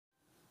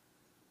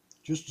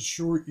Just a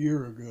short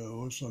year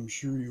ago, as I'm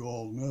sure you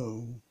all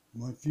know,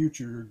 my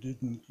future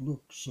didn't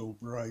look so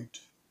bright.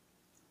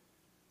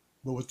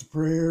 But with the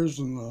prayers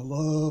and the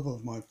love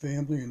of my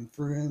family and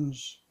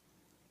friends,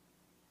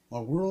 my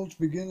world's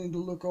beginning to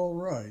look all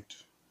right.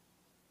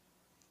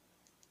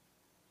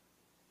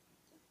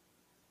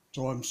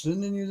 So I'm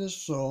sending you this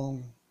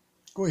song.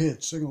 Go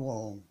ahead, sing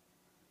along.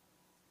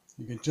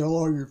 You can tell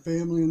all your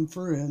family and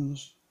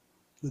friends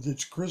that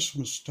it's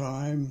Christmas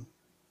time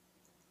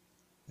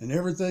and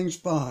everything's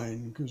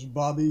fine because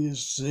Bobby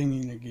is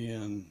singing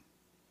again.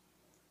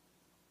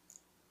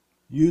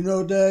 You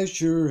know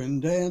Dasher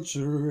and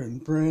Dancer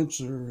and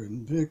Prancer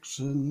and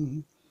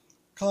Vixen,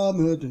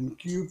 Comet and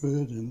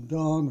Cupid and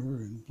Donner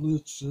and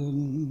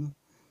Blitzen.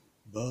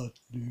 But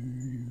do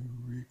you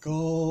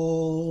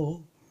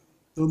recall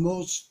the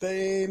most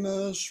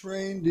famous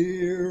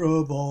reindeer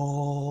of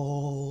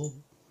all?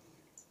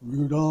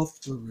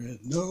 Rudolph the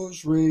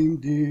red-nosed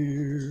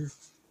reindeer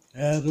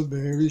had a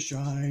very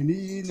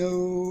shiny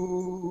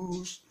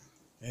nose,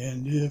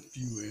 and if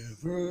you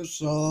ever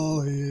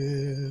saw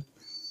it,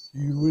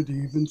 you would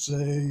even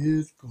say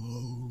it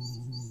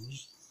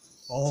glows.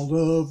 All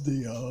of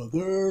the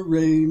other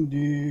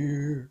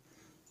reindeer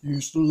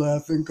used to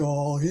laugh and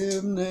call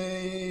him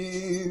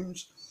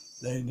names.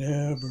 They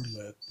never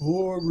let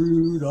poor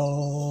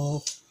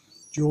Rudolph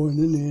join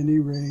in any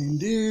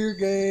reindeer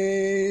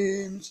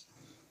games.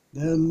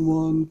 Then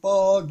one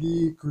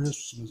foggy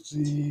Christmas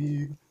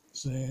Eve,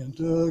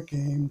 Santa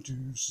came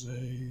to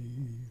say,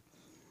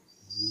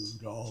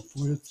 Rudolph,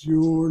 with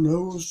your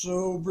nose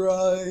so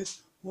bright,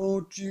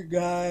 won't you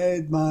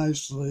guide my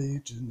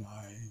sleigh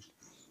tonight?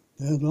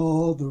 Then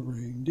all the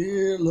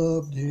reindeer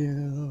loved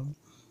him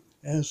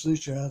as they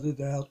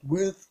shouted out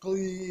with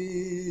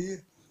glee,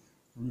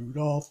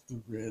 Rudolph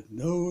the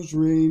red-nosed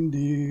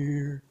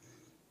reindeer,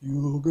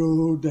 you'll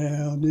go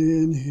down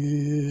in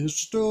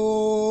history.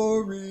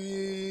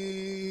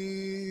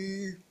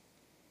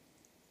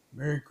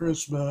 Merry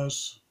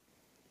Christmas.